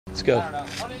Let's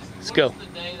go. Let's go.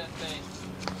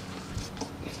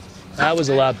 That was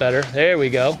a lot better. There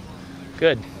we go.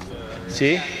 Good.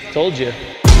 See? Told you.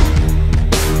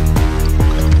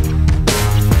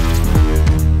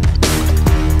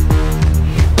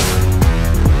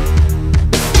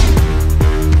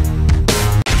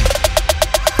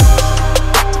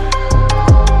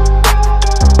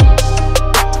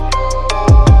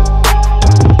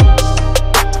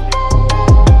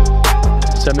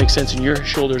 Does that make sense? And your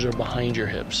shoulders are behind your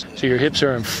hips. So your hips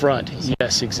are in front.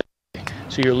 Yes, exactly.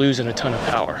 So you're losing a ton of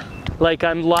power. Like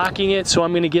I'm locking it, so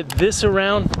I'm gonna get this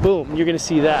around, boom, you're gonna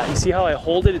see that. You see how I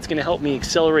hold it? It's gonna help me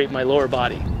accelerate my lower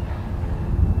body.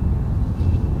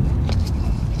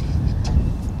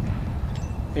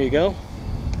 There you go.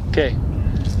 Okay,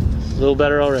 a little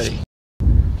better already.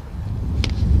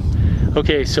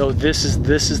 Okay, so this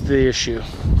is the issue,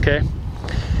 okay?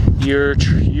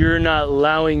 You're not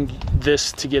allowing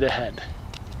this to get ahead.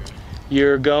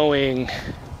 You're going,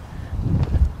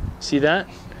 see that?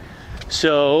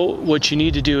 So what you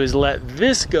need to do is let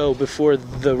this go before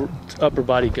the upper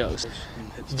body goes.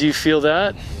 Do you feel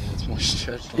that? Yeah, it's more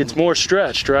stretched. It's more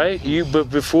stretched, right? But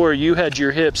before you had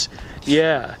your hips,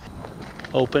 yeah,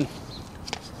 open.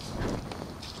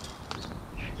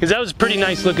 Because that was a pretty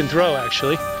nice looking throw,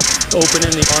 actually.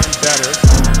 Opening the arm better.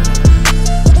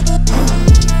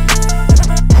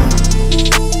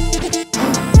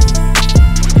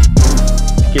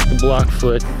 Get the block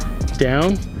foot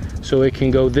down so it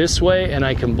can go this way and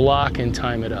I can block and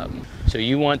time it up. So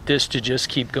you want this to just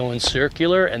keep going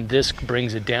circular and this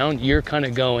brings it down. You're kind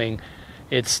of going,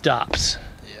 it stops.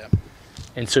 Yeah.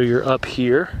 And so you're up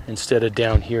here instead of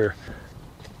down here.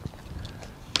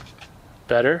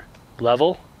 Better,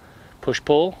 level, push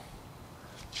pull.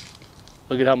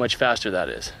 Look at how much faster that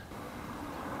is.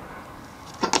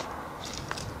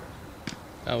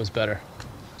 That was better.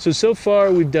 So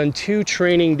far we've done 2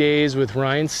 training days with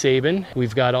Ryan Sabin.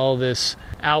 We've got all this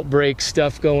outbreak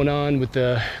stuff going on with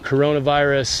the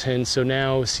coronavirus, and so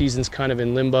now season's kind of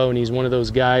in limbo, and he's one of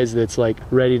those guys that's like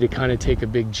ready to kind of take a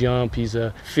big jump. He's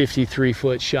a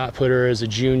 53-foot shot putter as a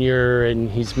junior,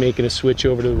 and he's making a switch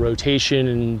over to the rotation,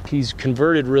 and he's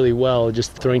converted really well.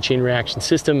 Just the throwing chain reaction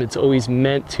system, it's always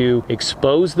meant to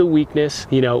expose the weakness,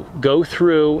 you know, go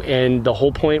through, and the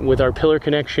whole point with our pillar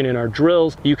connection and our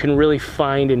drills, you can really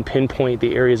find and pinpoint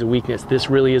the areas of weakness. This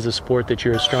really is a sport that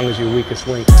you're as strong as your weakest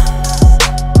link.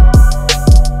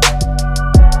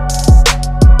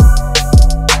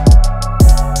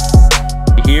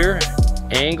 Here,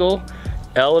 angle,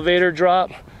 elevator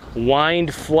drop,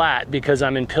 wind flat because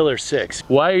I'm in pillar 6.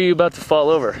 Why are you about to fall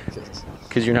over?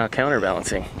 Because you're not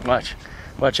counterbalancing. Watch,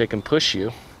 I can push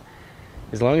you.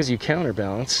 As long as you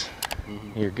counterbalance,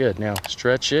 you're good. Now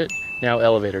stretch it, now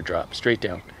elevator drop, straight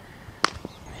down.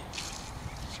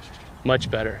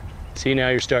 Much better. See, now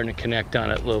you're starting to connect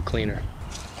on it a little cleaner.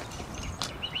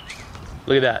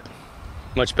 Look at that.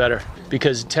 Much better.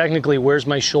 Because technically, where's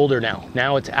my shoulder now?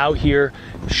 Now it's out here,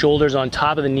 shoulders on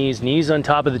top of the knees on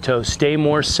top of the toes. Stay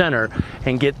more center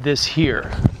and get this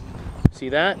here. See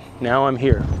that? Now I'm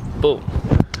here. Boom.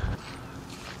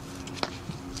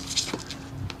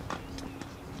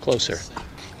 Closer.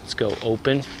 Let's go.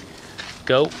 Open.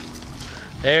 Go.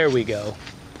 There we go.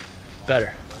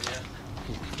 Better.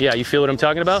 Yeah, you feel what I'm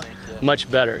talking about? Much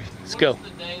better. Let's go.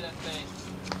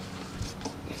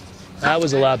 That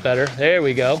was a lot better. There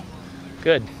we go.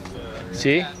 Good.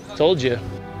 See? Told you.